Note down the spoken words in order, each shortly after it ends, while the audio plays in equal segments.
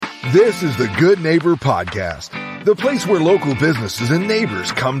This is the Good Neighbor Podcast, the place where local businesses and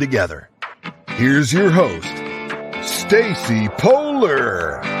neighbors come together. Here's your host, Stacy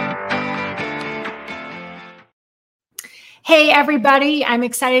Poehler. Hey, everybody. I'm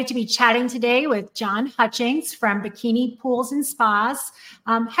excited to be chatting today with Jon Hutchings from Bikini Pools and Spas.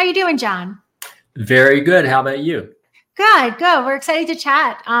 How you doing, Jon? Very good. How about you? Good. We're excited to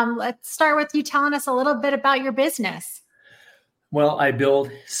chat. Let's start with you telling us a little bit about your business. Well, I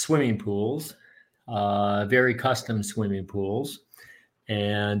build swimming pools, very custom swimming pools,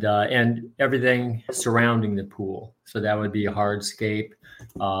 and everything surrounding the pool. So that would be a hardscape.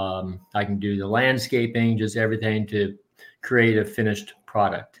 I can do the landscaping, just everything to create a finished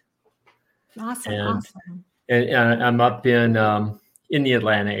product. Awesome. And I'm up in the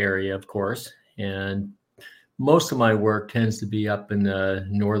Atlanta area, of course, and most of my work tends to be up in the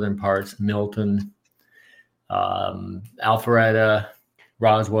northern parts, Milton, Alpharetta,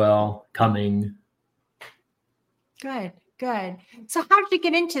 Roswell, Cumming. Good. So how did you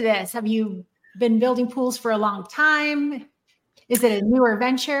get into this? Have you been building pools for a long time? Is it a newer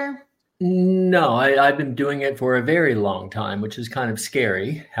venture? No, I've been doing it for a very long time, which is kind of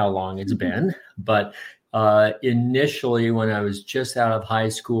scary how long it's been. But initially, when I was just out of high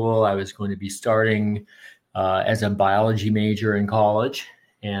school, I was going to be starting as a biology major in college,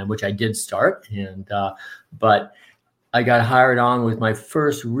 and which I did start. But I got hired on with my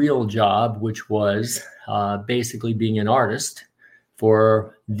first real job, which was basically being an artist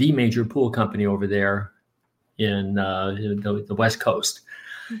for the major pool company over there in the West Coast.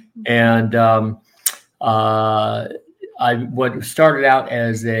 And what started out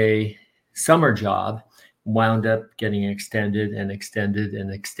as a summer job wound up getting extended.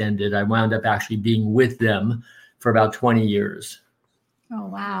 I wound up actually being with them for about 20 years. Oh,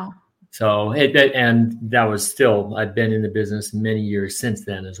 wow. So, and that was still, I've been in the business many years since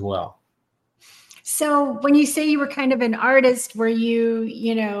then as well. So when you say you were kind of an artist, were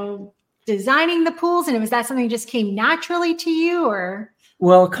you, designing the pools, and was that something that just came naturally to you, or?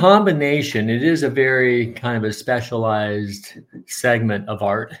 Well, combination. It is a very kind of a specialized segment of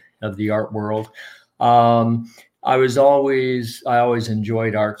art, of the art world. I always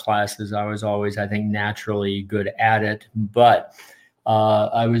enjoyed art classes. I was always, I think, naturally good at it, but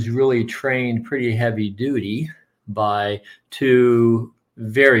I was really trained pretty heavy duty by two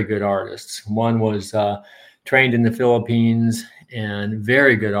very good artists. One was trained in the Philippines and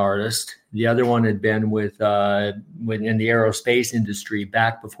very good artist. The other one had been in the aerospace industry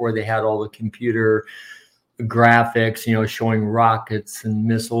back before they had all the computer graphics, showing rockets and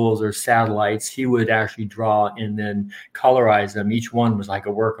missiles or satellites. He would actually draw and then colorize them. Each one was like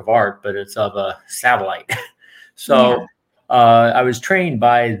a work of art, but it's of a satellite. So yeah. I was trained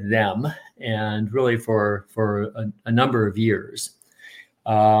by them, and really for a number of years.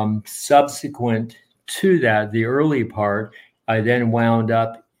 Subsequent to that, the early part, I then wound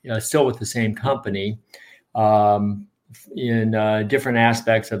up still with the same company in different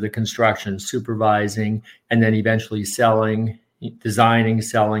aspects of the construction, supervising, and then eventually designing,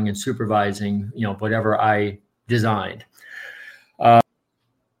 selling, and supervising, whatever I designed.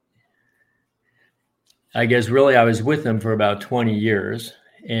 I guess really I was with them for about 20 years,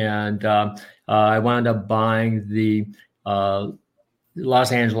 and I wound up buying the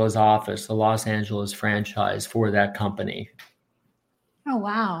Los Angeles office, the Los Angeles franchise for that company. Oh,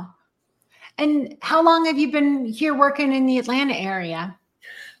 wow. And how long have you been here working in the Atlanta area?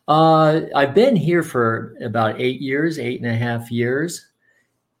 I've been here for about 8.5 years.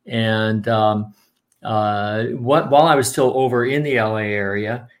 And while I was still over in the LA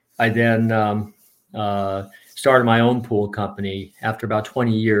area, I then started my own pool company. After about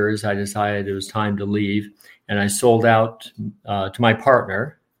 20 years, I decided it was time to leave, and I sold out to my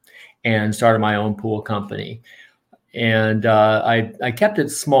partner and started my own pool company. And I kept it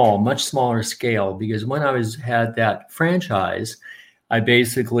small, much smaller scale, because when I had that franchise, I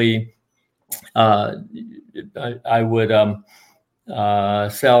basically I would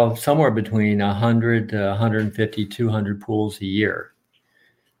sell somewhere between 100 to 150, 200 pools a year.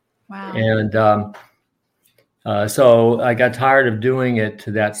 Wow. And so I got tired of doing it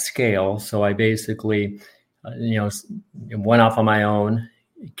to that scale. So I basically, went off on my own,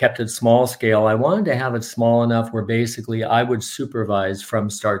 kept it small scale. I wanted to have it small enough where basically I would supervise from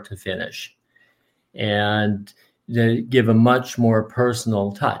start to finish and to give a much more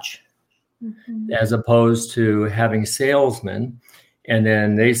personal touch, as opposed to having salesmen, and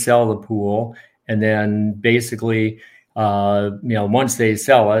then they sell the pool, and then basically once they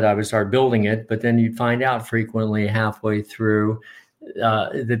sell it, I would start building it, but then you'd find out frequently halfway through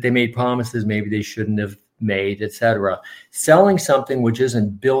that they made promises maybe they shouldn't have made, etc. Selling something which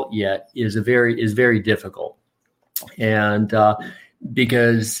isn't built yet is very difficult, and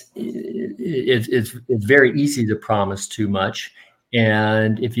because it's very easy to promise too much.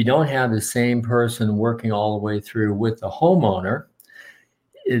 And if you don't have the same person working all the way through with the homeowner,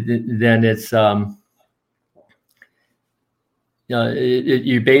 then it's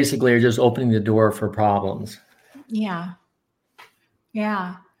you basically are just opening the door for problems. Yeah.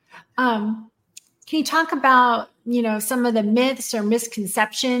 Can you talk about, some of the myths or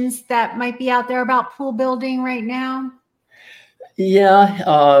misconceptions that might be out there about pool building right now? Yeah,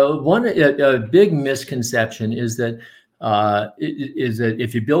 a big misconception is that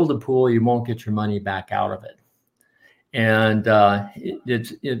if you build a pool, you won't get your money back out of it. And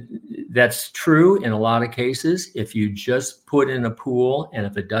that's true in a lot of cases. If you just put in a pool and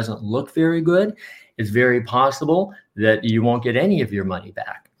if it doesn't look very good, it's very possible that you won't get any of your money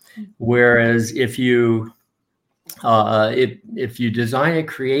back. Whereas if you design it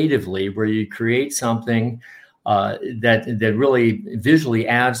creatively, where you create something that really visually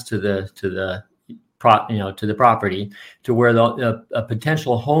adds to the property, to where a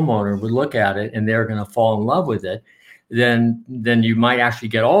potential homeowner would look at it and they're going to fall in love with it, then you might actually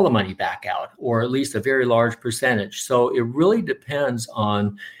get all the money back out, or at least a very large percentage. So it really depends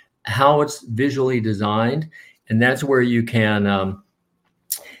on how it's visually designed, and that's where you can,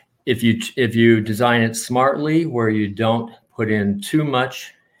 if you design it smartly, where you don't put in too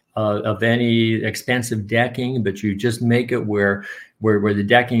much of any expensive decking, but you just make it where the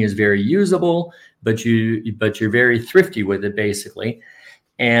decking is very usable, but you're very thrifty with it, basically,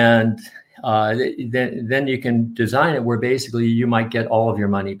 and then you can design it where basically you might get all of your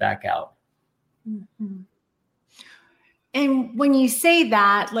money back out. Mm-hmm. And when you say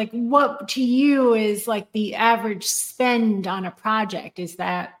that, like, what to you is like the average spend on a project? Is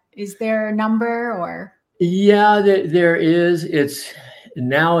there a number, or? Yeah, there is. It's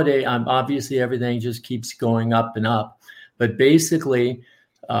nowadays, obviously everything just keeps going up and up, but basically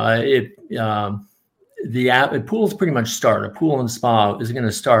the pools pretty much start. A pool and spa is going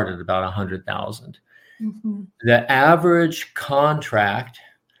to start at about $100,000. Mm-hmm. The average contract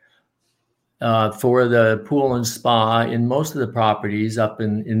for the pool and spa in most of the properties up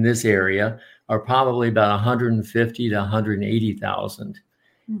in this area are probably about $150,000 to $180,000,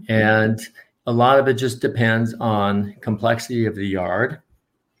 mm-hmm. and a lot of it just depends on complexity of the yard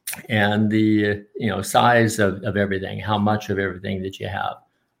and the size of everything, how much of everything that you have.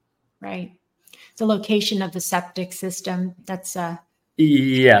 Right. The location of the septic system. That's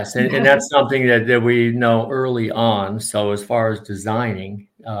yes, and that's something that we know early on. So as far as designing,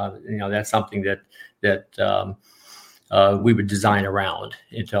 that's something that we would design around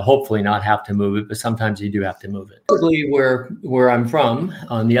to hopefully not have to move it, but sometimes you do have to move it. Where I'm from,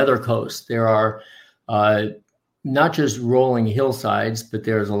 on the other coast, there are not just rolling hillsides, but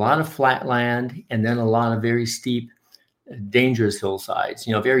there's a lot of flat land and then a lot of very steep, dangerous hillsides,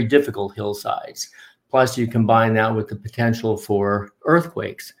 very difficult hillsides. Plus you combine that with the potential for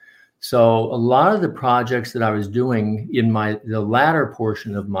earthquakes. So a lot of the projects that I was doing in the latter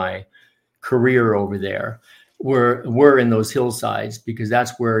portion of my career over there were in those hillsides, because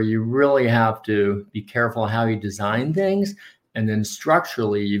that's where you really have to be careful how you design things. And then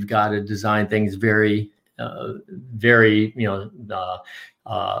structurally, you've got to design things very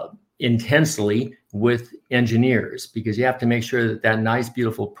intensely with engineers, because you have to make sure that nice,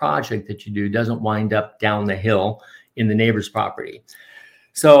 beautiful project that you do doesn't wind up down the hill in the neighbor's property.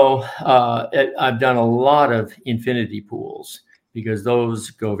 So I've done a lot of infinity pools because those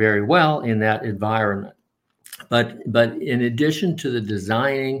go very well in that environment. But in addition to the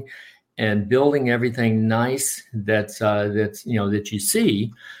designing and building everything nice that you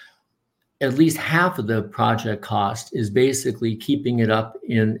see, at least half of the project cost is basically keeping it up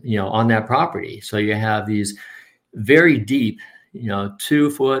on that property. So you have these very deep, 2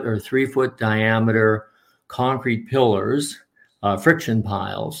 foot or 3 foot diameter concrete pillars, friction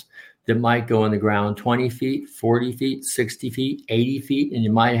piles that might go in the ground 20 feet, 40 feet, 60 feet, 80 feet. And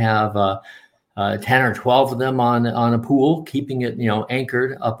you might have 10 or 12 of them on a pool, keeping it,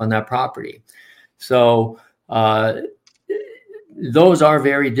 anchored up on that property. So, those are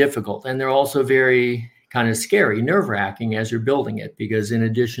very difficult, and they're also very kind of scary, nerve-wracking as you're building it, because in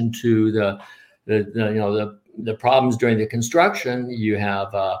addition to the problems during the construction, you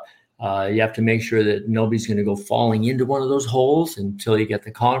have to make sure that nobody's going to go falling into one of those holes until you get the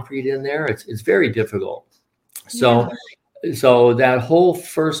concrete in there. It's very difficult. So that whole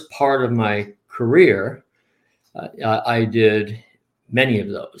first part of my career, I did many of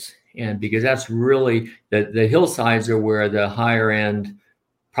those. And because that's really the hillsides are where the higher end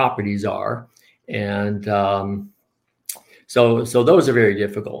properties are. And so those are very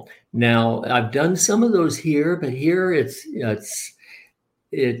difficult. Now, I've done some of those here, but here it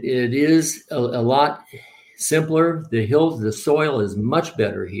is a lot simpler. The soil is much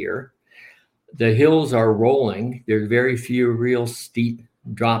better here. The hills are rolling. There's very few real steep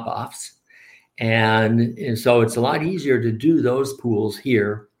drop-offs. And so it's a lot easier to do those pools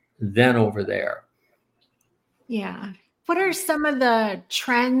here than over there. Yeah. What are some of the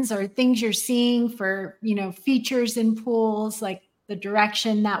trends or things you're seeing for, features in pools, like the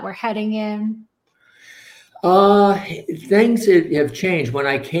direction that we're heading in? Things that have changed. When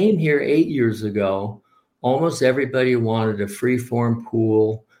I came here 8 years ago, almost everybody wanted a free-form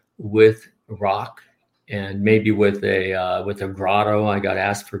pool with rock and maybe with a grotto. I got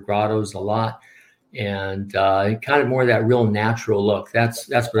asked for grottos a lot, and kind of more that real natural look. That's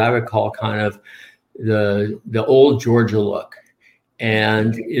what I would call kind of the old Georgia look.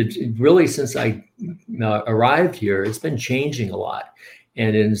 And it's really, since I arrived here, it's been changing a lot.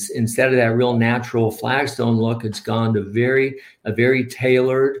 And instead of that real natural flagstone look, it's gone to a very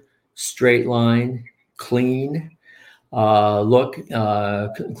tailored, straight line, clean look,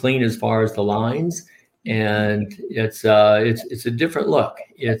 clean as far as the lines. And it's a different look.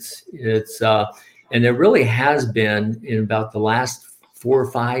 And there really has been in about the last 4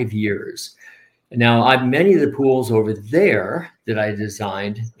 or 5 years. Now, many of the pools over there that I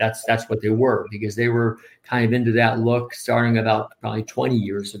designed, that's what they were, because they were kind of into that look starting about probably 20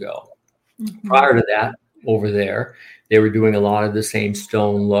 years ago. Mm-hmm. Prior to that, over there, they were doing a lot of the same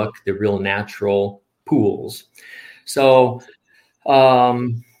stone look, the real natural pools. So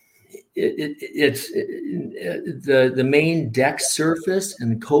it's the main deck surface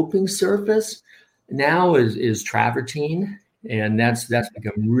and coping surface now is travertine, and that's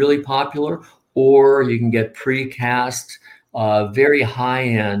become really popular. Or you can get precast, very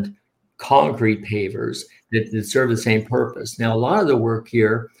high-end concrete pavers that serve the same purpose. Now, a lot of the work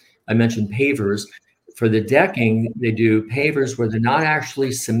here, I mentioned pavers. For the decking, they do pavers where they're not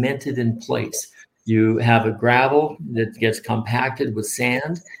actually cemented in place. You have a gravel that gets compacted with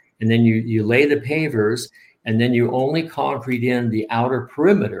sand, and then you lay the pavers, and then you only concrete in the outer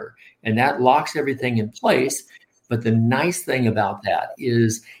perimeter, and that locks everything in place. But the nice thing about that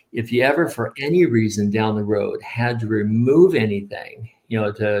is, if you ever, for any reason down the road, had to remove anything,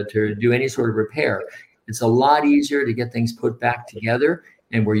 to do any sort of repair, it's a lot easier to get things put back together,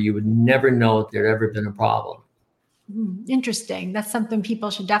 and where you would never know if there'd ever been a problem. Interesting. That's something people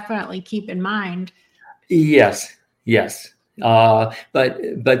should definitely keep in mind. Yes. But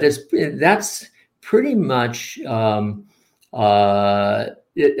that's pretty much.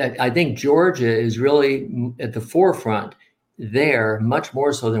 I think Georgia is really at the forefront there, much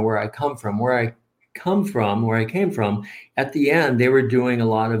more so than where I come from. Where I came from, at the end, they were doing a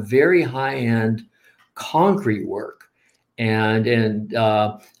lot of very high-end concrete work, and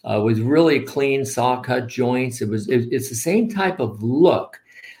with really clean saw-cut joints. It's the same type of look,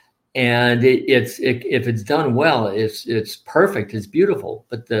 and if it's done well, it's perfect. It's beautiful.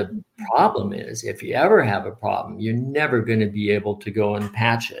 But the problem is, if you ever have a problem, you're never going to be able to go and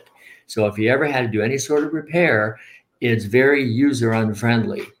patch it. So if you ever had to do any sort of repair, it's very user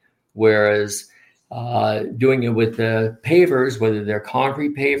unfriendly. Whereas doing it with the pavers, whether they're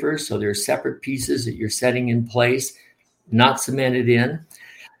concrete pavers, so they're separate pieces that you're setting in place, not cemented in,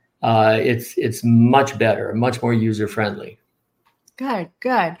 it's much better, much more user friendly. Good.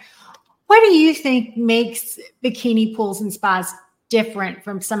 What do you think makes Bikini Pools and Spas different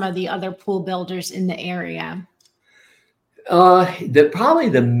from some of the other pool builders in the area? Probably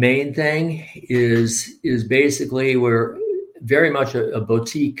the main thing is basically we're very much a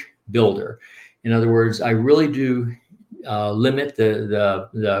boutique builder. In other words, I really do limit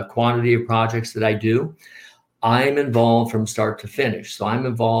the quantity of projects that I do. I'm involved from start to finish. So I'm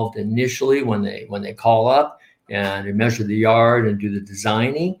involved initially when they call up and they measure the yard and do the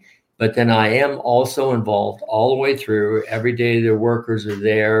designing. But then I am also involved all the way through. Every day the workers are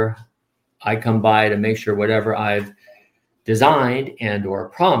there. I come by to make sure whatever I've designed and or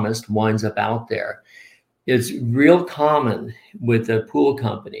promised winds up out there. It's real common with a pool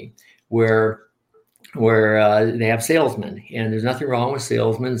company where they have salesmen, and there's nothing wrong with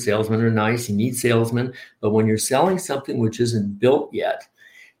salesmen. Salesmen are nice. You need salesmen. But when you're selling something which isn't built yet,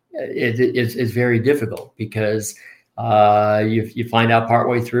 it's very difficult, because you find out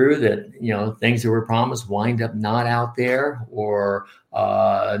partway through that things that were promised wind up not out there, or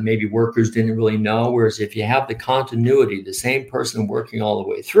maybe workers didn't really know. Whereas if you have the continuity, the same person working all the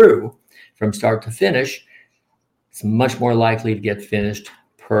way through from start to finish, it's much more likely to get finished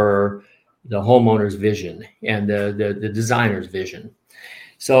per the homeowner's vision and the designer's vision.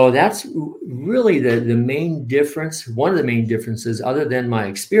 So that's really the main difference. One of the main differences, other than my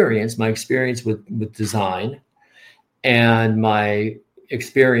experience with design and my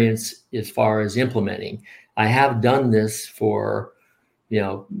experience as far as implementing. I have done this for,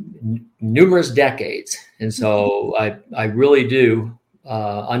 numerous decades. And so I really do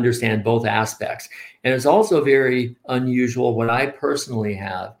understand both aspects. And it's also very unusual. What I personally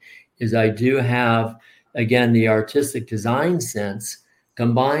have is I do have, again, the artistic design sense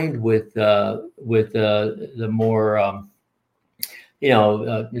combined with the more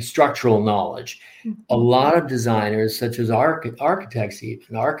structural knowledge. A lot of designers, such as architects,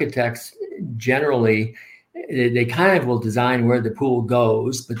 even architects, generally they kind of will design where the pool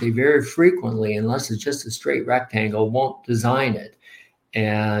goes, but they very frequently, unless it's just a straight rectangle, won't design it.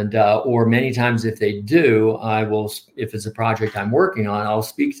 And or many times if they do, I will, if it's a project I'm working on, I'll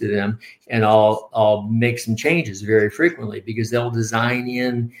speak to them and I'll make some changes very frequently, because they'll design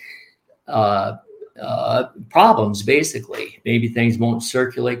in problems. Basically, maybe things won't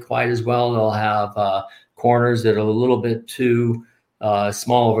circulate quite as well. They'll have corners that are a little bit too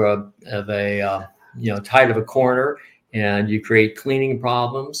small of a tight of a corner, and you create cleaning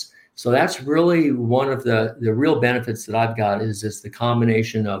problems. So that's really one of the real benefits that I've got, is just the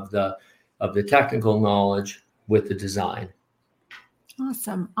combination of the technical knowledge with the design.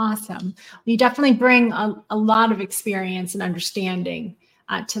 Awesome. You definitely bring a lot of experience and understanding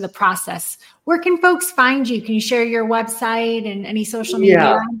to the process. Where can folks find you? Can you share your website and any social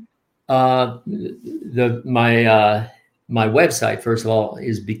media? Yeah. My website, first of all,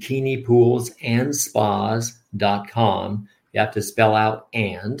 is Bikini Pools and Spas.com. You have to spell out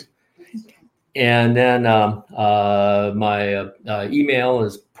and. And then my email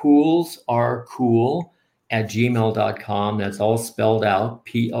is poolsarecool@gmail.com. That's all spelled out,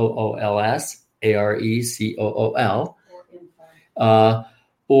 POOLSARECOOL.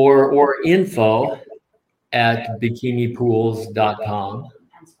 Or info@bikinipools.com.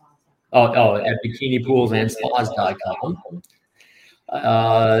 At bikinipoolsandspas.com.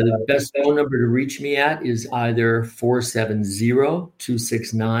 The best phone number to reach me at is either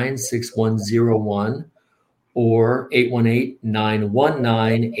 470-269-6101 or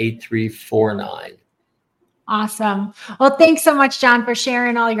 818-919-8349. Awesome. Well, thanks so much, Jon, for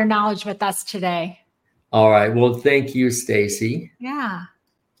sharing all your knowledge with us today. All right. Well, thank you, Stacy. Yeah.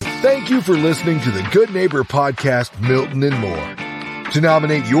 Thank you for listening to the Good Neighbor Podcast, Milton and More. To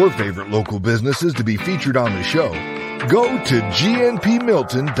nominate your favorite local businesses to be featured on the show, go to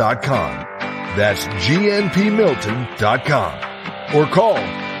gnpmilton.com. That's gnpmilton.com. Or call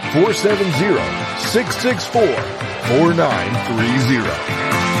 470-664-4930.